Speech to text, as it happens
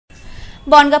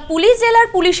Bongaon police জেলার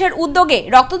পুলিশের উদ্যোগে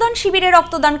রক্তদান শিবিরে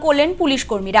রক্তদান করলেন পুলিশ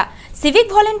কর্মীরা। সিভিক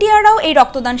ভলেন্টিয়াররাও এই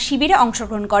রক্তদান শিবিরে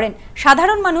অংশগ্রহণ করেন।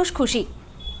 সাধারণ মানুষ খুশি।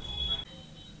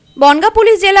 বনগাঁ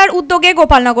পুলিশ জেলার উদ্যোগে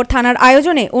গোপালনগর থানার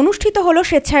আয়োজনে অনুষ্ঠিত হল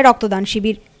স্বেচ্ছায় রক্তদান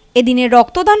শিবির। এদিনের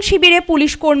রক্তদান শিবিরে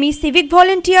পুলিশ কর্মী, সিভিক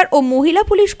ভলেন্টিয়ার ও মহিলা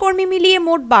পুলিশ কর্মী মিলিয়ে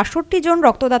মোট ৬২ জন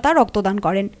রক্তদাতা রক্তদান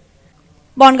করেন।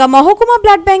 বনগাঁ মহকুমা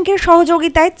ব্লাড ব্যাংকের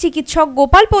সহযোগিতায় চিকিৎসক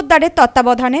গোপাল পোদ্দারের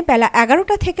তত্ত্বাবধানে বেলা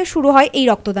 ১১টা থেকে শুরু হয় এই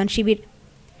রক্তদান শিবির।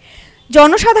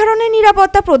 জনসাধারণের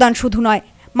নিরাপত্তা প্রদান শুধু নয়,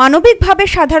 মানবিকভাবে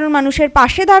সাধারণ মানুষের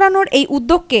পাশে দাঁড়ানোর এই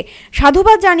উদ্যোগকে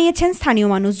সাধুবাদ জানিয়েছেন স্থানীয়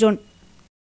মানুষজন।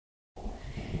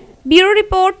 Bureau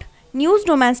report, news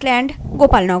no man's land,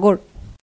 Gopalnagar.